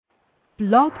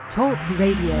Blog Talk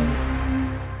Radio.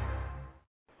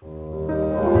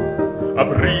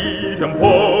 Aprite un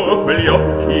po' quegli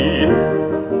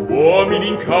occhi, uomini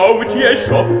incauti e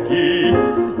sciocchi,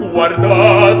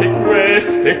 guardate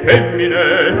queste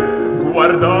femmine,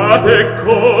 guardate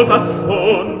cosa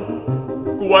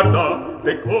son,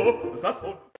 guardate cosa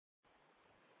son.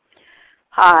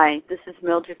 Hi, this is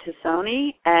Mildred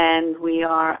Tassone, and we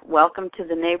are Welcome to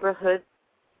the Neighborhood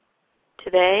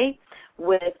today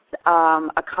with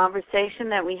a conversation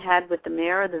that we had with the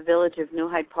mayor of the village of New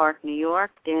Hyde Park, New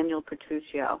York, Daniel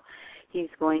Petruccio. He's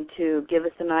going to give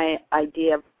us an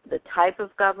idea of the type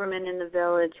of government in the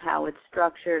village, how it's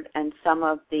structured, and some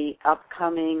of the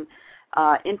upcoming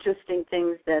interesting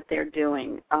things that they're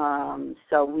doing.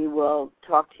 So we will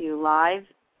talk to you live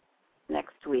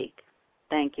next week.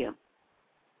 Thank you.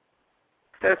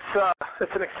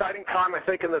 It's an exciting time, I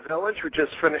think, in the village. We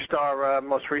just finished our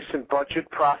most recent budget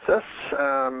process,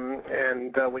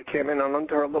 and we came in on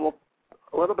a little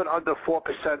bit under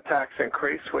 4% tax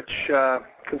increase, which,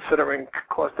 considering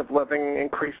cost of living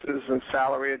increases and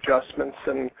salary adjustments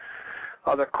and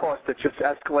other costs that just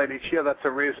escalate each year, that's a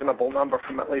reasonable number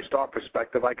from at least our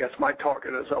perspective. I guess my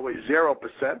target is always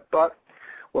 0%, but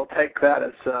we'll take that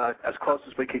as close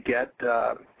as we could get.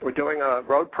 We're doing a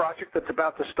road project that's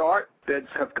about to start. Bids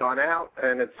have gone out,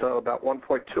 and it's about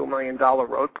 $1.2 million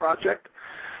road project.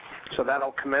 So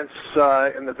that'll commence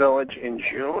in the village in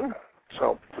June.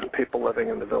 So people living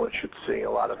in the village should see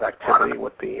a lot of activity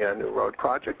with the new road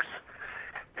projects.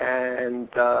 And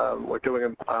we're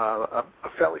doing a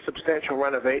fairly substantial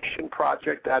renovation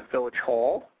project at Village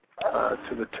Hall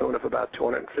to the tune of about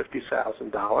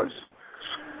 $250,000.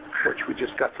 which we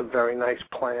just got some very nice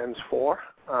plans for.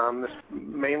 This is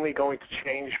mainly going to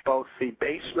change both the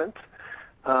basement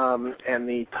and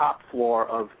the top floor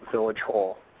of Village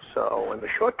Hall. So in the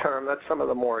short term, that's some of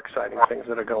the more exciting things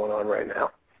that are going on right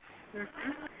now.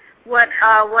 Mm-hmm. What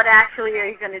actually are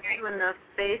you going to do in those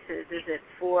spaces? Is it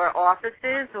for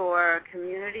offices or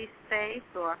community space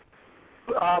or?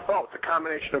 Both, a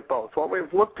combination of both. What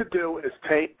we've looked to do is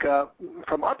take,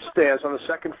 from upstairs on the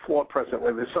second floor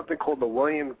presently, there's something called the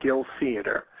William Gill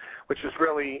Theater, which is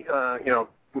really,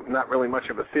 not really much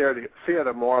of a theater,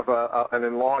 more of an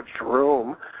enlarged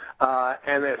room.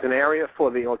 And there's an area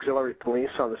for the auxiliary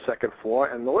police on the second floor,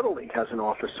 and the Little League has an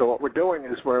office. So what we're doing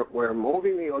is we're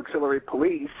moving the auxiliary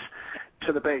police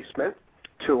to the basement,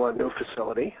 to a new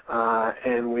facility,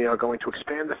 and we are going to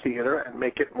expand the theater and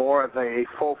make it more of a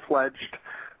full-fledged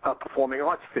performing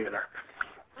arts theater.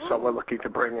 So we're looking to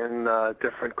bring in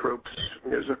different groups,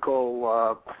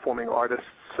 musical, performing artists.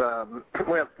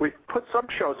 We've put some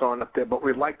shows on up there, but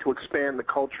we'd like to expand the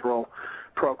cultural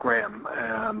program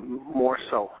more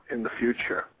so in the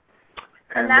future.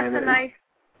 And that's a nice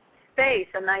space,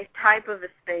 a nice type of a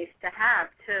space to have,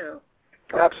 too.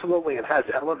 Absolutely. It has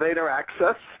elevator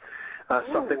access.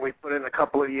 Something we put in a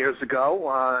couple of years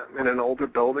ago in an older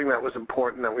building that was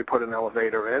important that we put an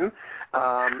elevator in.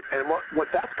 And what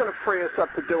that's going to free us up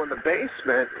to do in the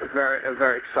basement is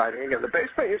very exciting. Again, the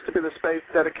basement used to be the space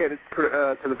dedicated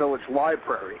to the village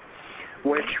library,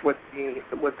 which with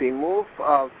the move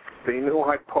of the New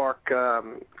Hyde Park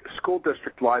School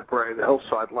District Library, the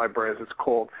Hillside Library as it's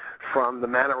called, from the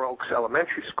Manor Oaks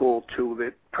Elementary School to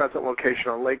the present location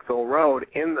on Lakeville Road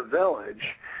in the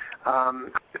village,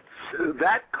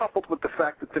 that coupled with the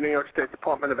fact that the New York State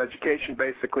Department of Education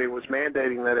basically was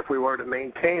mandating that if we were to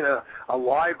maintain a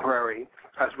library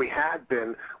as we had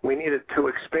been, we needed to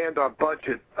expand our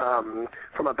budget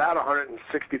from about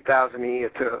 $160,000 a year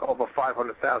to over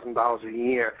 $500,000 a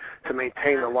year to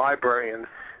maintain the library, and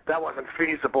that wasn't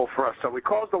feasible for us. So we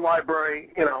closed the library,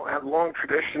 had a long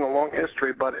tradition, a long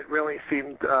history, but it really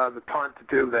seemed the time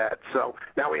to do that. So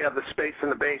now we have the space in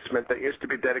the basement that used to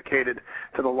be dedicated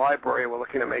to the library. We're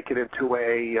looking to make it into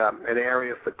an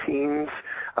area for teens.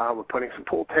 We're putting some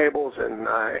pool tables and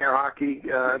air hockey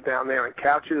down there and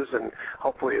couches, and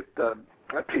hopefully a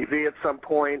TV at some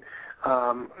point.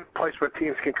 A place where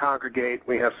teens can congregate.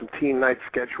 We have some teen nights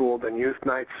scheduled and youth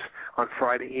nights on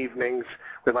Friday evenings.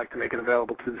 We'd like to make it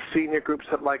available to the senior groups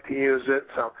that like to use it.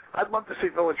 So I'd love to see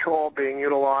Village Hall being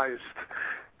utilized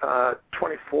not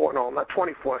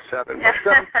 24/7,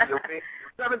 but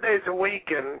 7 days a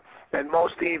week, and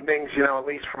most evenings, at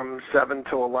least from 7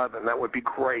 to 11. That would be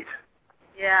great.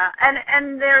 Yeah,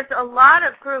 and there's a lot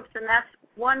of groups, and that's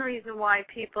one reason why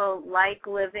people like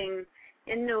living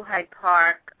in New Hyde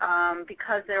Park,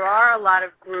 because there are a lot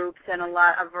of groups and a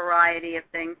variety of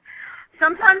things.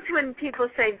 Sometimes when people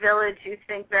say village, you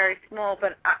think very small,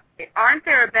 but aren't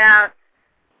there are there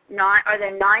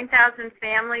 9,000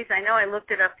 families? I know I looked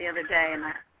it up the other day, and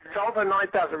It's over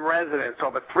 9,000 residents,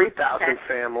 over 3,000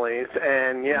 families,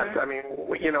 and yes, I mean,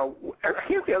 you know,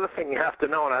 here's the other thing you have to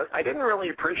know, and I didn't really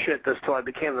appreciate this till I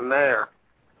became the mayor.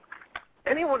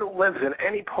 Anyone who lives in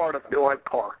any part of Hyde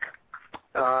Park,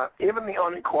 even the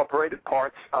unincorporated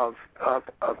parts of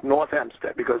North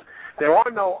Hempstead, because there are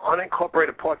no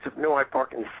unincorporated parts of Hyde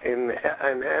Park in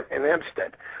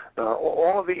Hempstead.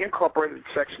 All of the incorporated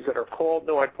sections that are called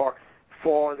Hyde Park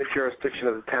fall in the jurisdiction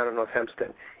of the town of North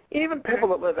Hempstead. Even people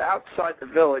that live outside the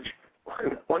village,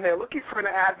 when they're looking for an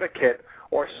advocate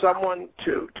or someone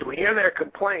to hear their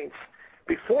complaints,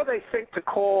 before they think to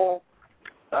call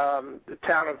the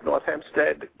town of North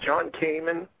Hempstead, John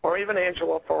Kamen, or even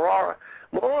Angelo Ferrara,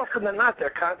 more often than not, they're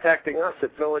contacting us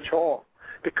at Village Hall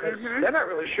because they're not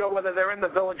really sure whether they're in the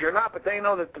village or not, but they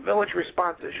know that the village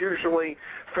response is usually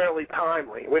fairly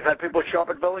timely. We've had people show up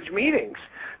at village meetings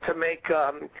to make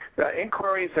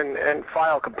inquiries and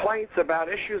file complaints about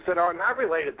issues that are not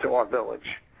related to our village.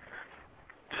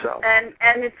 So.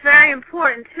 And it's very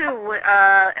important, too,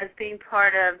 as being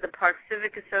part of the Park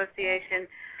Civic Association,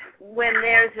 when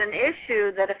there's an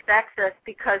issue that affects us,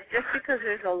 because just because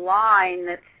there's a line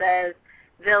that says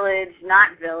village,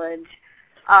 not village,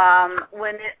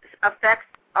 when it affects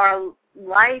our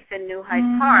life in New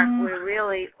Hyde Park, we're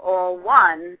really all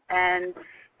one, and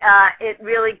it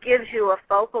really gives you a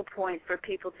focal point for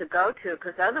people to go to,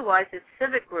 because otherwise it's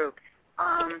civic groups,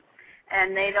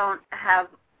 and they don't have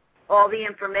all the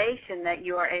information that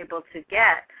you are able to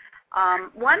get.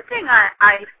 One thing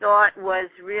I thought was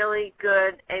really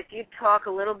good, if you talk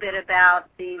a little bit about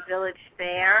the village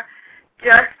fair,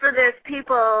 just for those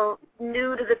people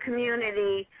new to the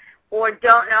community or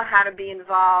don't know how to be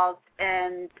involved,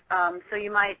 and so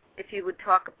you might, if you would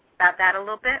talk about that a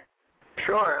little bit.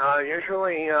 Sure.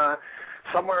 Usually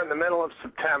somewhere in the middle of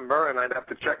September, and I'd have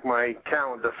to check my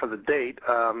calendar for the date,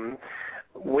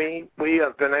 we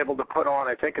have been able to put on,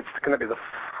 I think it's going to be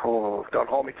don't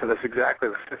hold me to this exactly,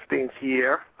 the 15th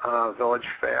year Village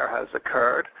Fair has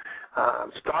occurred.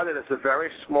 Started as a very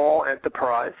small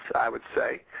enterprise, I would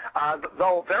say,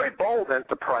 though a very bold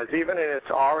enterprise, even in its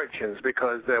origins,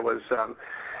 because there was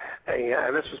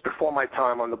and this was before my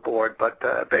time on the board, but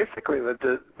basically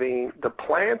the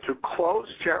plan to close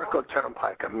Jericho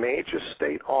Turnpike, a major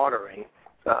state artery,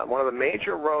 one of the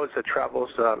major roads that travels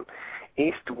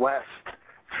east-west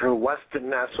through western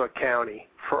Nassau County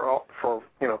for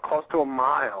close to a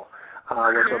mile,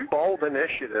 was a bold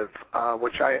initiative,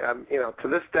 which to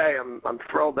this day I'm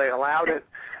thrilled they allowed it,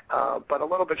 but a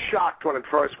little bit shocked when it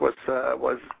first was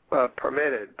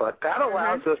permitted. But that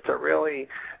allows us to really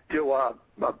do a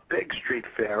big street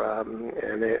fair,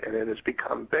 and it has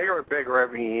become bigger and bigger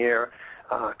every year,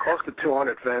 close to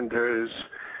 200 vendors.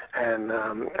 And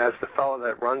as the fellow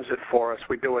that runs it for us,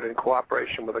 we do it in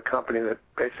cooperation with a company that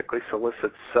basically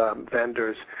solicits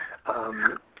vendors.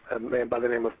 A man by the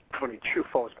name of Tony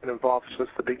Chufo has been involved since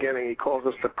the beginning. He calls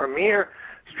us the premier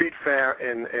street fair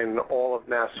in all of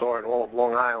Nassau and all of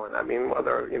Long Island. I mean,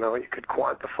 whether you could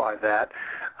quantify that,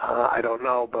 I don't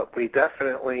know, but we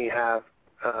definitely have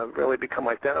really become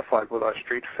identified with our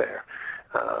street fair.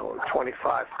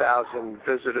 25,000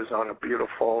 visitors on a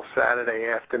beautiful Saturday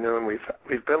afternoon.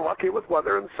 We've been lucky with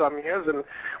weather in some years, and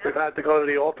we've had to go to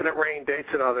the alternate rain dates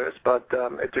in others. But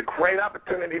it's a great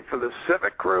opportunity for the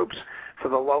civic groups, for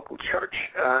the local church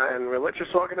and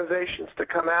religious organizations to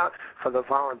come out, for the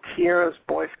volunteers,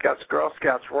 Boy Scouts, Girl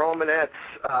Scouts, Romanettes,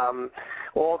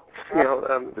 the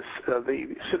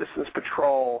Citizens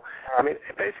Patrol. I mean,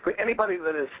 basically anybody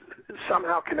that is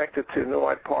somehow connected to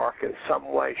Hyde Park in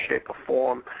some way, shape, or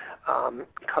form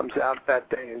comes out that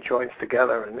day and joins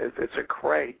together, and it's a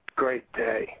great, great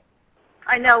day.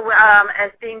 I know,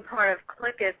 as being part of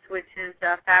Clickets, which is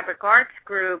a fabric arts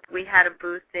group, we had a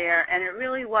booth there, and it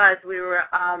really was. We were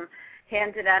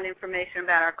handed out information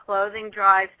about our clothing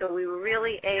drive, so we were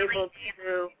really able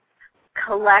to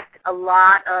collect a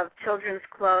lot of children's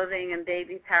clothing and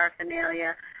baby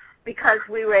paraphernalia because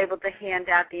we were able to hand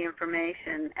out the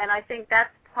information. And I think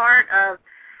that's part of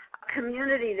a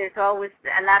community. There's always,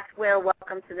 and that's where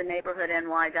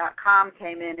WelcomeToTheNeighborhoodNY.com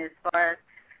came in, as far as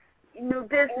new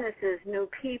businesses, new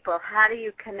people. How do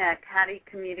you connect? How do you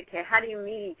communicate? How do you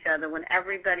meet each other when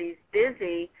everybody's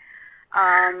busy?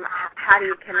 How do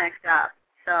you connect up?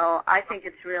 So I think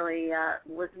it's really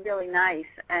was really nice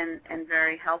and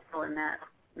very helpful in that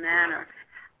manner.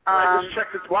 I just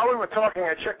checked it while we were talking.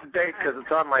 I checked the date because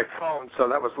it's on my phone, so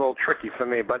that was a little tricky for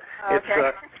me. But it's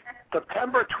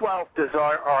September 12th is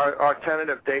our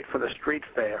tentative date for the street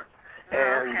fair,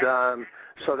 And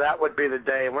so that would be the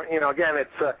day. Again,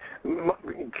 it's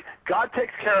God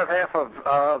takes care of half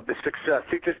of the success.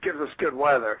 He just gives us good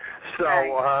weather. So,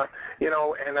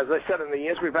 and as I said, in the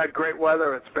years we've had great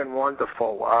weather, it's been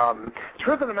wonderful.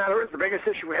 Truth of the matter is, the biggest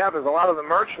issue we have is a lot of the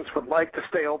merchants would like to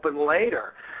stay open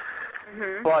later.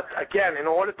 Mm-hmm. But again, in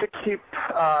order to keep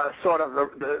sort of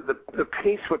the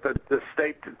peace with the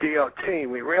state DOT,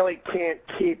 we really can't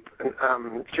keep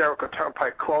Jericho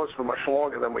Turnpike closed for much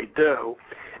longer than we do.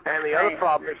 And the other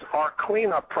problem is our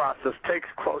cleanup process takes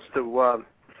close to,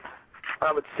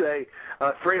 I would say,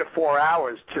 3 to 4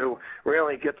 hours to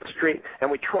really get the street.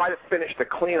 And we try to finish the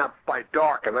cleanup by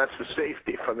dark, and that's for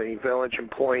safety for the village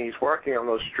employees working on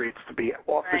those streets to be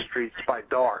off the streets by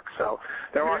dark. So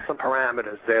there are some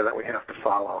parameters there that we have to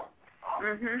follow.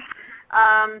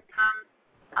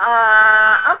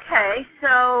 Okay,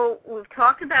 so we've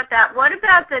talked about that. What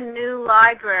about the new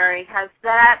library?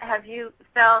 Have you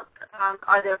felt,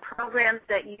 are there programs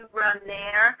that you run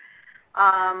there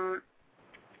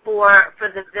for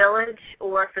the village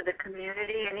or for the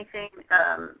community? Anything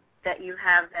that you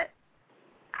have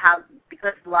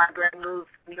because the library moved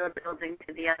from your building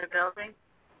to the other building?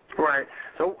 Right.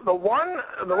 So the one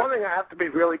thing I have to be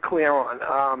really clear on,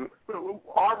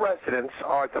 our residents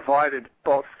are divided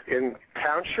both in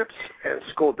townships and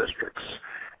school districts.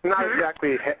 Not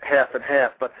exactly half and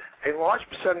half, but a large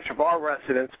percentage of our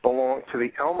residents belong to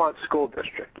the Elmont School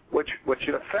District, which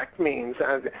in effect means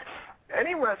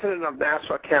any resident of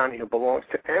Nassau County who belongs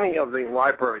to any of the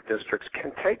library districts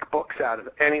can take books out of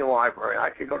any library.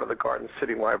 I could go to the Garden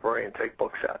City Library and take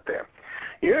books out there.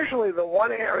 Usually the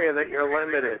one area that you're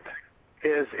limited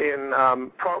is in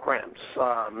programs,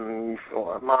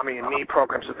 Mommy and Me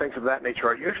programs and things of that nature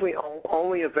are usually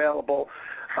only available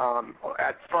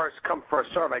at first come,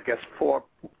 first serve, I guess, for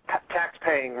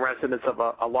tax-paying residents of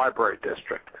a library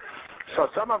district. So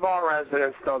some of our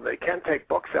residents, though they can take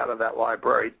books out of that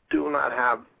library, do not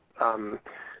have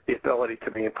the ability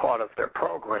to be a part of their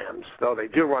programs, though they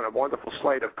do run a wonderful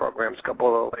slate of programs. One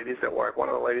of the ladies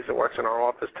that works in our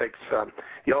office takes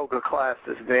yoga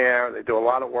classes there. They do a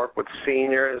lot of work with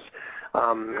seniors.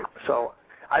 So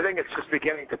I think it's just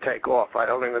beginning to take off. I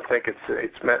don't even think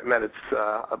it's met its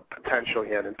potential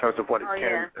yet in terms of what it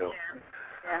can do.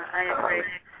 Yeah, I agree.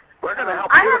 We're going to help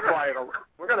beautify it.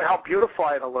 We're going to help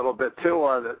beautify it a little bit too.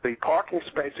 The parking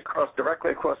space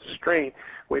directly across the street,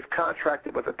 we've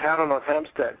contracted with the town of North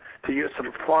Hempstead to use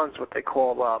some funds, what they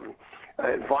call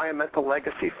environmental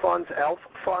legacy funds, ELF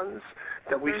funds,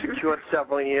 that we secured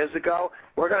several years ago.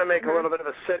 We're going to make a little bit of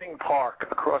a sitting park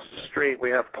across the street.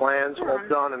 We have plans all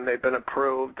done, and they've been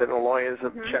approved, and the lawyers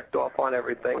have checked off on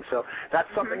everything. So that's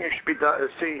something you should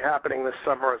see happening this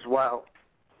summer as well.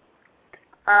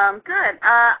 Good.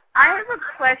 I have a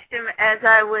question as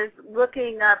I was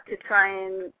looking up to try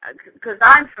and, because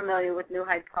I'm familiar with New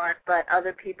Hyde Park, but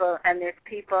other people, and there's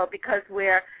people, because we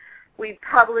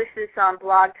publish this on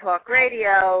Blog Talk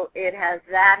Radio, it has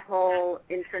that whole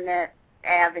internet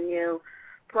avenue,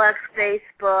 plus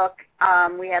Facebook,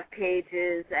 we have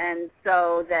pages, and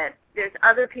so that there's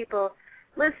other people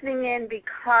listening in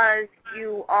because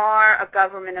you are a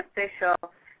government official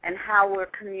and how we're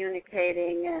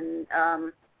communicating,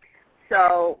 and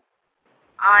so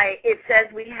it says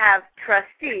we have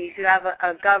trustees. You have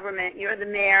a government. You're the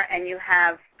mayor, and you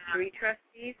have 3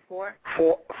 trustees. 4.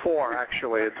 4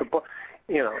 actually. It's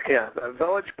the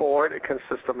village board. It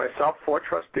consists of myself, 4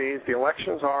 trustees. The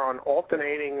elections are on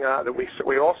alternating.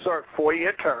 We all serve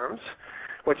 4-year terms,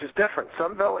 which is different.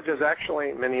 Some villages,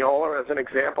 actually, Mineola as an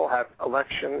example, have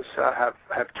elections have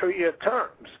 2-year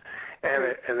terms.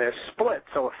 And they're split.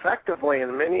 So effectively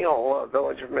in Mineola,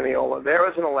 village of Mineola, there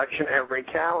is an election every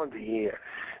calendar year.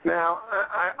 Now,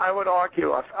 I would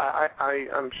argue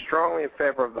I'm strongly in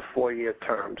favor of the 4-year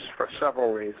terms for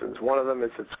several reasons. One of them is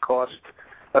it's cost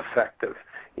effective.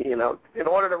 In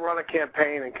order to run a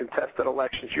campaign and contested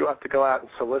elections, you have to go out and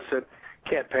solicit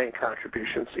campaign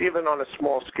contributions, even on a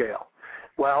small scale.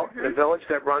 Well, in a village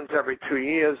that runs every 2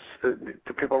 years,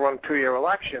 people run 2-year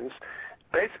elections,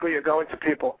 basically you're going to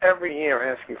people every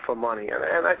year asking for money,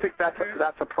 and I think that's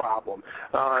a problem.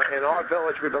 In our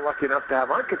village, we've been lucky enough to have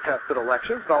uncontested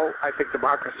elections, though I think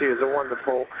democracy is a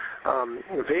wonderful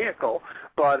vehicle.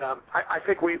 But I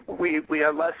think we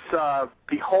are less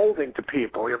beholden to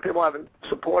people. People haven't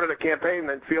supported a campaign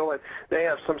and feel that they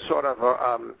have some sort of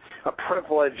a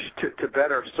privilege to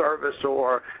better service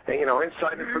or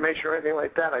inside information or anything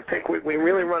like that. I think we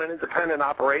really run an independent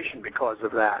operation because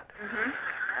of that.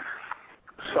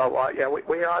 So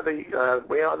we are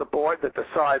the board that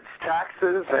decides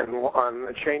taxes and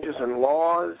on changes in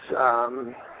laws.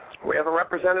 We have a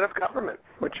representative government,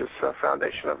 which is a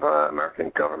foundation of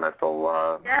American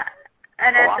governmental yeah,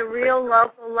 and at the real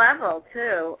local level,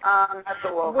 too. At the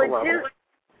local level.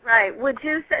 Right. Would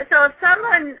you say, so if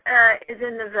someone is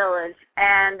in the village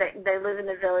and they live in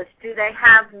the village, do they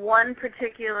have one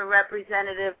particular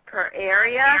representative per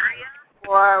area?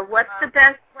 Or what's the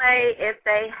best way if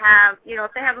they have,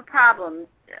 if they have a problem,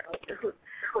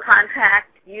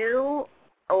 contact you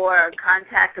or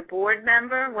contact a board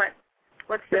member?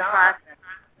 What's the process?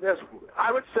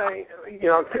 I would say,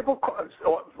 people,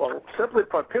 simply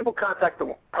put, people contact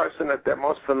the person that they're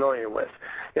most familiar with.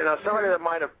 Somebody that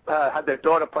might have had their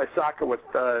daughter play soccer with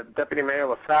Deputy Mayor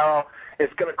LaFaro is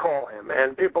going to call him.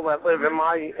 And people that live in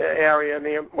my area,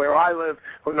 where I live,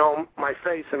 who know my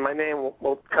face and my name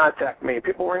will contact me.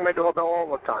 People ring my doorbell all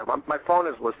the time. My phone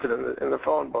is listed in the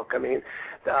phone book. I mean,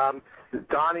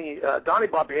 Donnie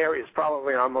Barbieri is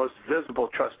probably our most visible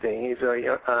trustee. He's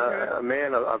a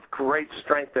man of great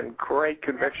strength and great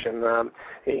conviction, and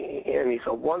he's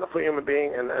a wonderful human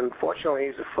being, and unfortunately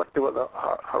he's afflicted with a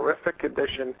horrific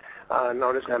condition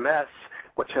known as MS,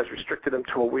 which has restricted him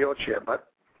to a wheelchair. But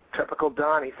typical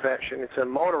Donnie fashion, it's a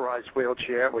motorized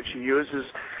wheelchair, which he uses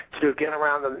to get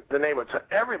around the neighborhood. So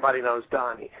everybody knows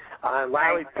Donnie.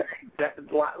 Larry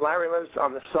lives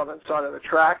on the southern side of the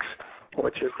tracks,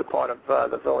 which is the part of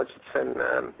the village that's in,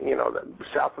 the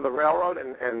south of the railroad,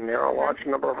 and there are a large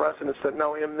number of residents that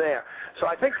know him there. So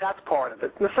I think that's part of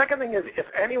it. And the second thing is, if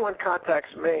anyone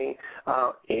contacts me,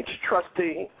 each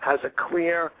trustee has a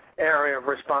clear area of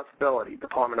responsibility: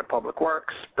 Department of Public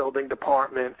Works, Building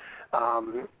Department,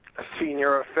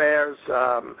 Senior Affairs,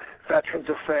 Veterans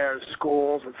Affairs,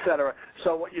 schools, etc.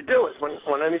 So what you do is,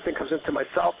 when anything comes into my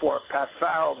cell phone, Pat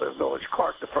Farrell, the village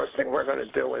clerk, the first thing we're going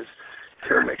to do is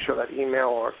to make sure that email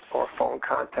or phone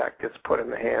contact gets put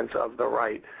in the hands of the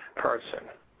right person.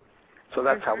 So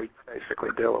that's how we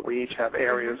basically do it. We each have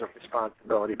areas of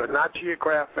responsibility, but not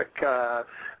geographic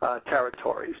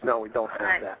territories. No, we don't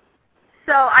have that.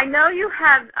 So I know you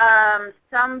have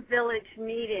some village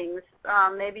meetings.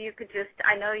 Maybe you could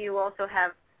I know you also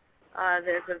have,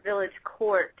 there's a village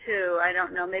court, too. I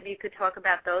don't know. Maybe you could talk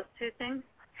about those two things?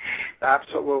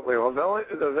 Absolutely. Well,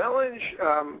 the village...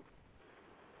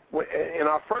 in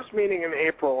our first meeting in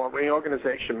April, a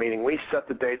reorganization meeting, we set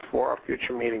the dates for our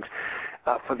future meetings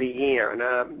for the year.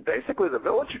 And basically, the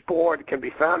village board can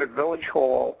be found at Village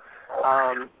Hall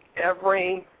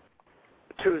every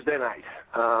Tuesday night.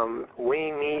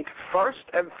 We meet first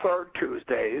and third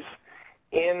Tuesdays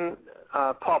in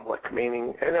public,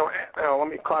 meaning, let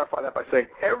me clarify that by saying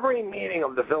every meeting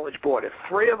of the village board, if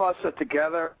three of us are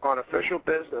together on official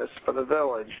business for the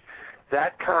village,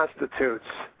 that constitutes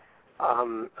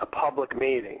a public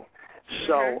meeting.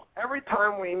 So every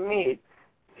time we meet,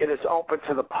 it is open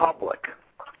to the public.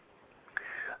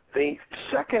 The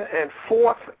second and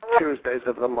fourth Tuesdays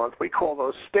of the month, we call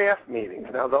those staff meetings.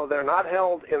 Now, though they're not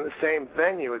held in the same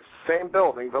venue, it's the same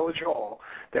building, Village Hall,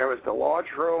 there is the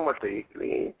large room with the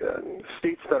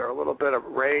seats that are a little bit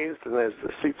raised, and there's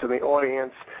the seats in the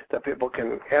audience that people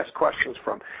can ask questions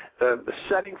from. The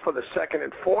setting for the second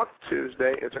and fourth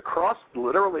Tuesday is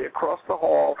literally across the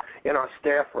hall in our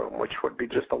staff room, which would be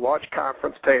just a large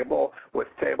conference table with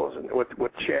tables and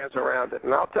with chairs around it.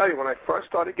 And I'll tell you, when I first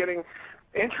started getting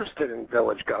interested in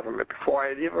village government, before I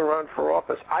had even run for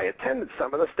office, I attended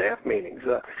some of the staff meetings.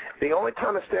 The only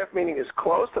time a staff meeting is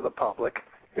closed to the public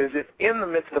is if in the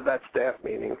midst of that staff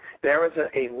meeting there is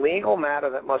a legal matter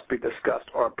that must be discussed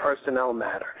or a personnel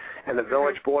matter, and the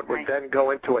village board would then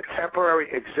go into a temporary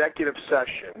executive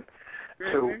session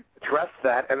to address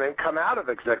that, and then come out of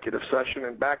executive session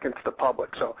and back into the public.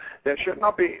 So there should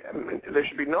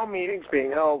be no meetings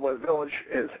being held where the village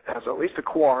has at least a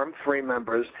quorum, 3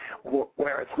 members,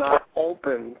 where it's not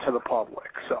open to the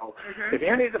public. So if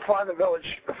you need to find the village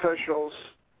officials,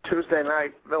 Tuesday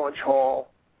night, Village Hall,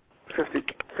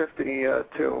 52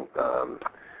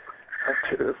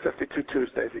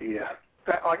 Tuesdays a year.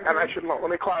 And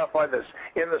let me clarify this.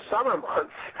 In the summer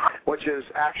months, which is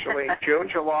actually June,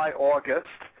 July, August,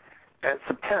 and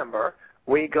September,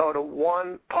 we go to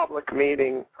one public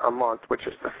meeting a month, which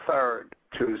is the third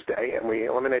Tuesday, and we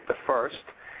eliminate the first.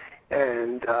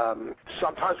 And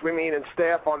sometimes we meet in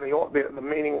staff on the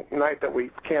meeting night that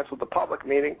we canceled the public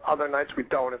meeting. Other nights we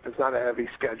don't if it's not a heavy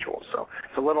schedule. So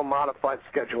it's a little modified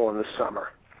schedule in the summer.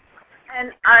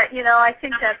 And, I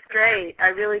think that's great. I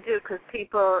really do, because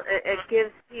it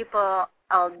gives people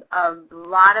a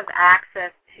lot of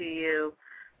access to you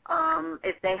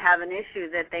if they have an issue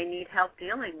that they need help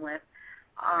dealing with.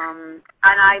 And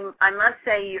I must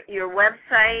say your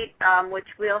website, which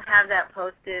we'll have that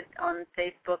posted on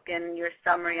Facebook, and your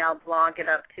summary, I'll blog it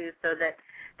up too, so that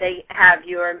they have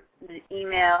your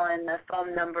email and the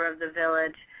phone number of the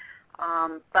village.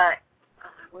 But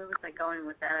where was I going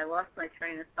with that? I lost my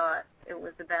train of thought. It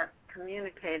was about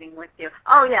communicating with you.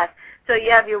 Oh, yes. So you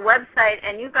have your website,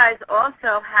 and you guys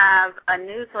also have a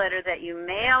newsletter that you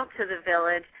mail to the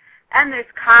village, and there's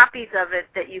copies of it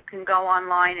that you can go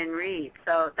online and read.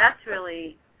 So that's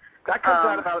really... That comes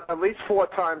out about at least 4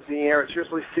 times a year. It's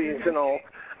usually seasonal.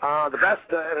 The best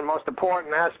and most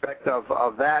important aspect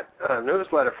of that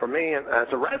newsletter for me as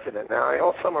a resident, now I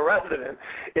also am a resident,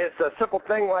 is a simple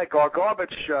thing like our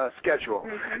garbage schedule.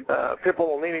 People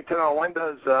will needing to know, when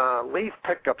does leaf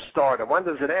pickup start and when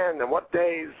does it end and what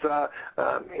days, are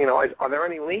there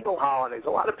any legal holidays? A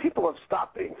lot of people have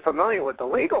stopped being familiar with the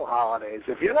legal holidays.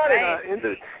 If you're not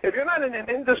in an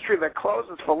industry that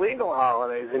closes for legal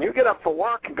holidays and you get up for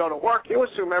work and go to work, you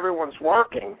assume everyone's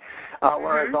working.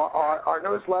 Whereas our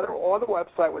newsletter or the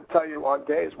website would tell you on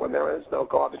days when there is no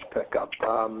garbage pickup.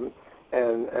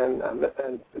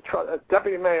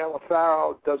 Deputy Mayor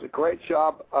LaFaro does a great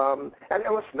job. And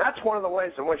listen, that's one of the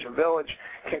ways in which a village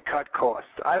can cut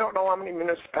costs. I don't know how many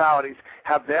municipalities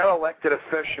have their elected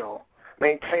official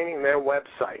maintaining their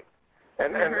website.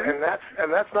 And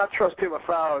that's not Trustee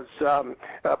LaFaro's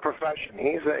profession.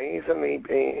 He's in the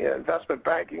investment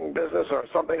banking business or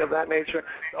something of that nature.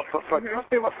 For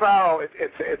Trustee LaFaro,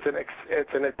 it's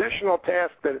an additional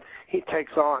task that he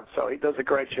takes on. So he does a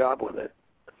great job with it.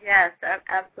 Yes,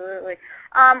 absolutely.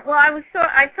 Well, I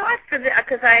thought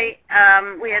because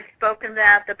we had spoken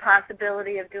about the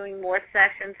possibility of doing more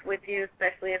sessions with you,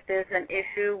 especially if there's an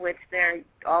issue, which there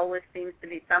always seems to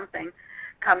be something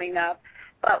coming up.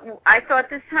 But I thought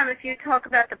this time if you talk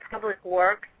about the Public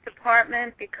Works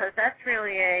Department, because that's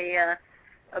really a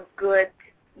good,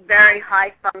 very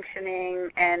high-functioning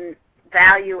and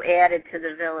value added to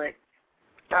the village.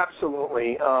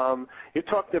 Absolutely. You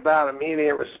talked about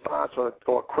immediate response or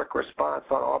quick response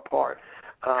on our part.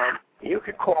 You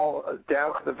could call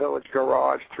down to the Village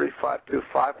Garage,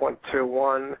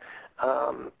 352-5121,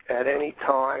 at any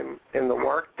time in the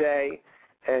workday,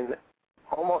 and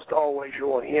almost always you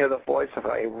will hear the voice of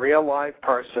a real live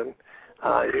person.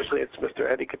 Usually it's Mr.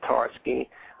 Eddie Katarski,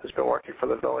 who's been working for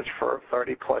the village for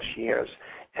 30-plus years.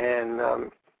 And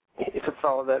he's a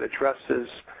fellow that addresses,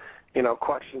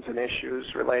 questions and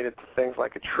issues related to things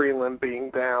like a tree limb being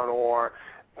down, or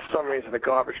for some reason the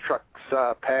garbage truck's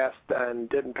passed and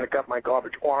didn't pick up my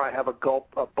garbage, or I have a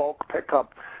bulk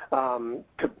pickup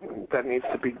that needs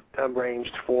to be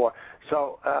arranged for.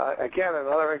 So, again,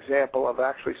 another example of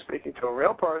actually speaking to a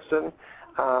real person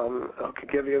who can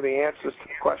give you the answers to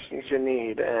the questions you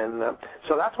need. And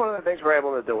so that's one of the things we're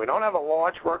able to do. We don't have a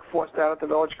large workforce down at the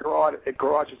Village Garage.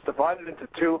 It's divided into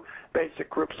 2 basic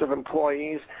groups of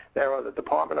employees. There are the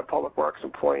Department of Public Works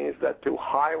employees that do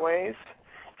highways,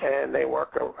 and they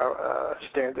work a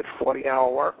standard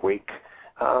 40-hour work week.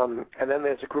 And then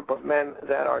there's a group of men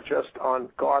that are just on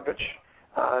garbage,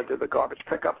 do the garbage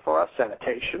pickup for us,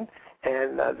 sanitation.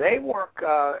 And they work,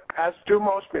 as do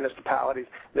most municipalities.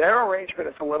 Their arrangement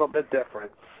is a little bit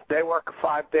different. They work a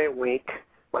 5-day week,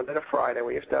 Monday to Friday.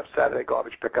 We used to have Saturday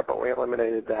garbage pickup, but we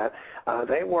eliminated that.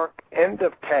 They work end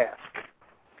of task,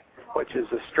 which is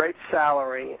a straight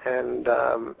salary. And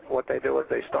what they do is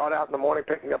they start out in the morning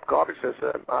picking up garbage. There's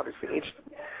obviously each...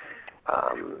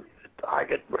 I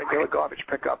get regular garbage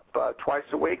pickup twice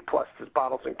a week, plus there's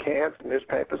bottles and cans and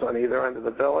newspapers on either end of the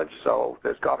village. So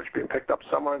there's garbage being picked up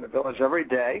somewhere in the village every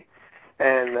day.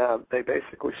 And they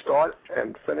basically start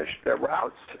and finish their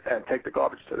routes and take the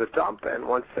garbage to the dump. And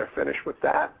once they're finished with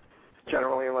that,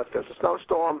 generally unless there's a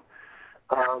snowstorm,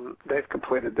 they've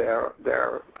completed their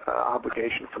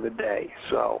obligation for the day.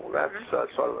 So that's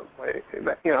sort of the way, and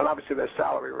obviously their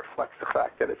salary reflects the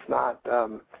fact that it's not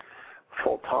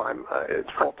full-time. It's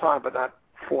full-time, but not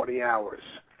 40 hours.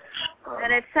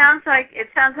 And it sounds like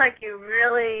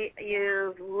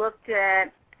you've looked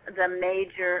at the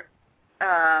major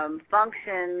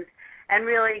functions and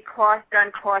really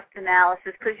done cost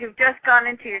analysis, because you've just gone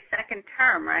into your second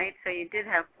term, right? So you did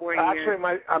have 4 years. Actually,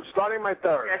 I'm starting my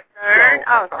third. Your third?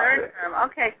 So, third term.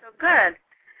 Okay, so good.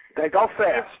 They go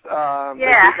fast.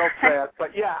 Yeah. They go fast.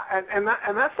 But yeah, and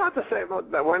that's not to say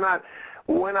that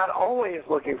we're not always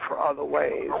looking for other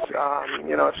ways.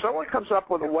 If someone comes up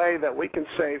with a way that we can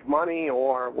save money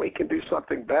or we can do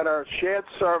something better, shared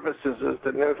services is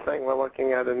the new thing we're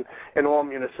looking at in all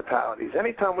municipalities.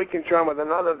 Anytime we can join with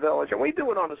another village, and we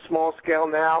do it on a small scale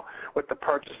now with the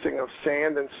purchasing of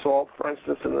sand and salt, for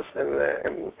instance,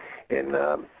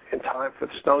 in time for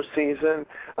the snow season.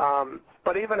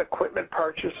 But even equipment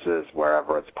purchases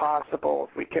wherever it's possible,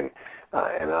 if we can.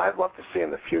 And I'd love to see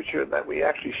in the future that we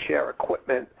actually share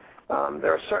equipment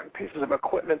There are certain pieces of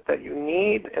equipment that you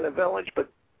need in a village, but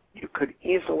you could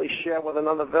easily share with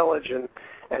another village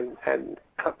and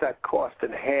cut that cost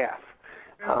in half.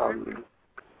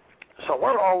 So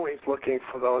we're always looking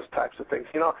for those types of things.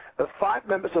 You know, the 5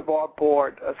 members of our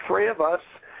board, 3 of us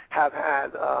have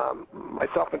had,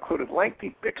 myself included,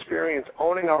 lengthy experience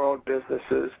owning our own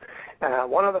businesses.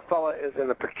 One other fellow is in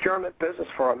the procurement business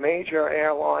for a major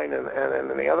airline, and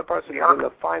the other person is in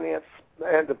the finance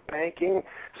and the banking.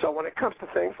 So when it comes to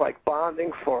things like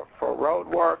bonding for road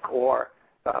work or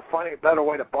finding a better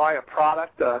way to buy a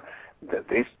product, the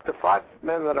 5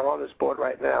 men that are on this board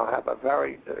right now have a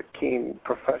very keen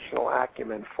professional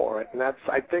acumen for it, and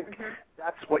I think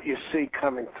that's what you see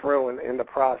coming through in the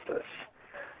process.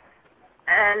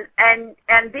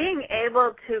 And being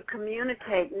able to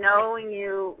communicate,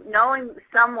 knowing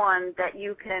someone that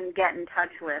you can get in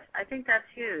touch with, I think that's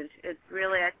huge. It's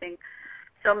really, I think,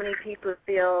 so many people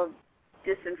feel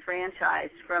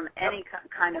disenfranchised from any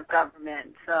kind of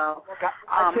government. So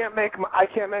I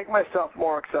can't make myself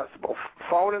more accessible.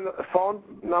 Phone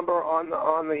number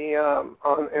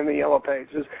in the yellow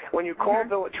pages. When you call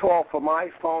Village Hall for my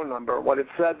phone number, what it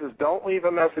says is, don't leave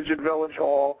a message at Village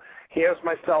Hall. Here's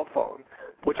my cell phone,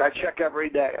 which I check every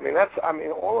day.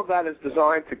 All of that is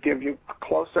designed to give you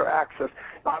closer access.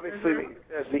 Obviously,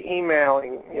 there's the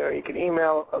emailing. You know, you can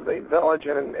email the village,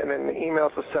 and then the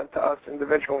emails are sent to us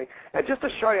individually. And just to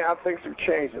show you how things have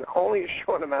changed in only a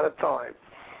short amount of time,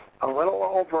 a little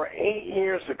over 8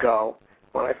 years ago,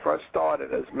 when I first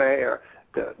started as mayor,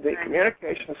 the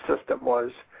communication system was: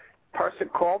 person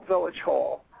called Village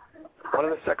Hall, one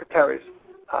of the secretaries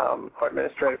or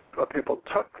administrative people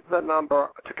took the number,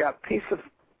 took out a piece of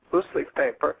loose leaf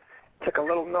paper, took a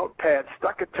little notepad,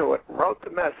 stuck it to it, wrote the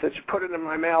message, put it in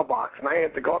my mailbox, and I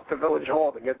had to go up to Village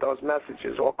Hall to get those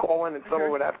messages, or call in and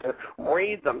someone would have to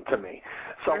read them to me.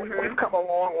 So we've come a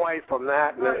long way from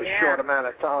that in a short amount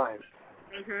of time.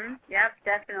 Yep,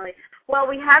 definitely. Well,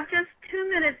 we have just 2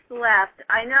 minutes left.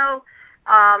 I know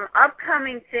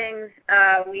upcoming things,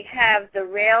 we have the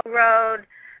railroad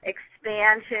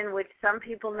expansion, which some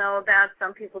people know about,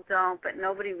 some people don't, but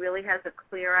nobody really has a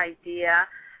clear idea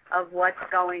of what's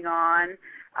going on.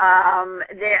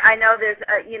 I know there's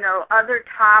other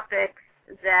topics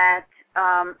that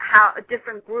how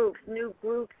different groups, new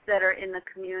groups that are in the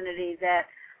community that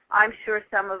I'm sure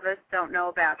some of us don't know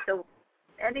about. So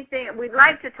anything, we'd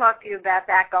like to talk to you about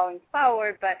that going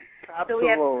forward, but so we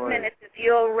have 2 minutes. If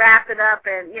you'll wrap it up,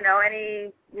 and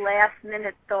any last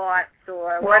minute thoughts,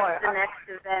 or what's the next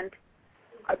event?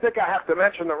 I think I have to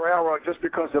mention the railroad just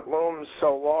because it looms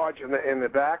so large in the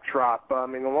backdrop. The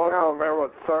Long Island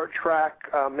Railroad third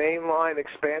track main line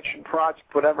expansion project,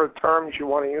 whatever terms you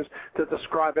want to use to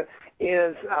describe it,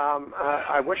 is,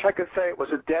 I wish I could say it was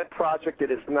a dead project.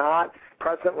 It is not.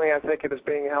 Presently, I think it is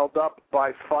being held up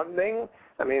by funding.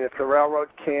 If the railroad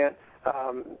can't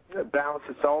balance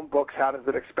its own books, how does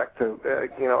it expect to,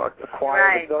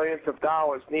 acquire the billions of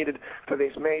dollars needed for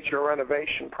these major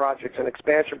renovation projects and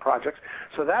expansion projects?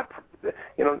 So that,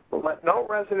 let no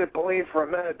resident believe for a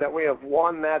minute that we have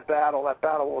won that battle. That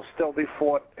battle will still be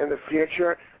fought in the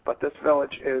future. But this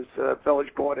village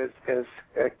board is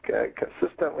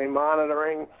consistently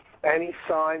monitoring any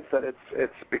signs that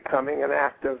it's becoming an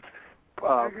active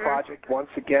project once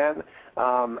again.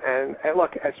 And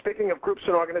look, speaking of groups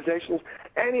and organizations,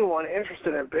 anyone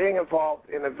interested in being involved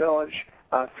in a village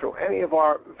through any of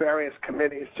our various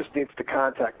committees just needs to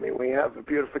contact me. We have a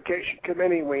beautification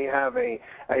committee. We have a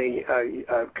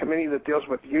committee that deals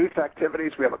with youth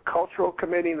activities. We have a cultural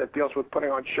committee that deals with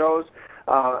putting on shows,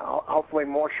 hopefully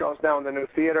more shows now in the new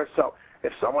theater. So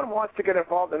if someone wants to get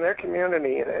involved in their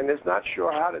community and is not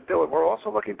sure how to do it, we're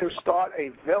also looking to start a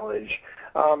village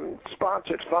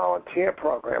sponsored volunteer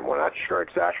program. We're not sure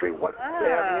exactly what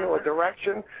avenue or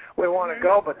direction we want to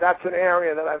go, but that's an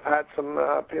area that I've had some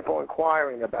people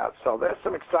inquiring about. So there's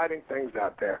some exciting things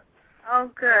out there. Oh,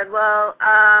 good. Well,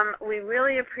 we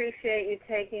really appreciate you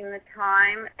taking the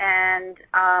time, and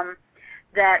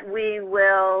that we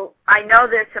will, I know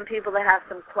there's some people that have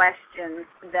some questions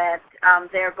that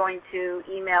they're going to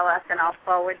email us, and I'll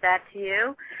forward that to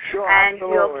you. Sure, and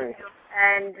absolutely.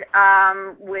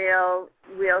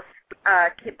 We'll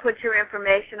put your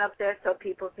information up there so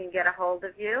people can get a hold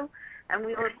of you, and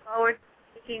we look forward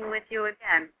to speaking with you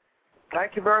again.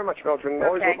 Thank you very much, Mildred.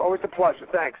 Always a pleasure.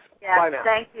 Thanks. Yeah, bye now.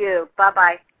 Thank you.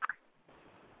 Bye-bye.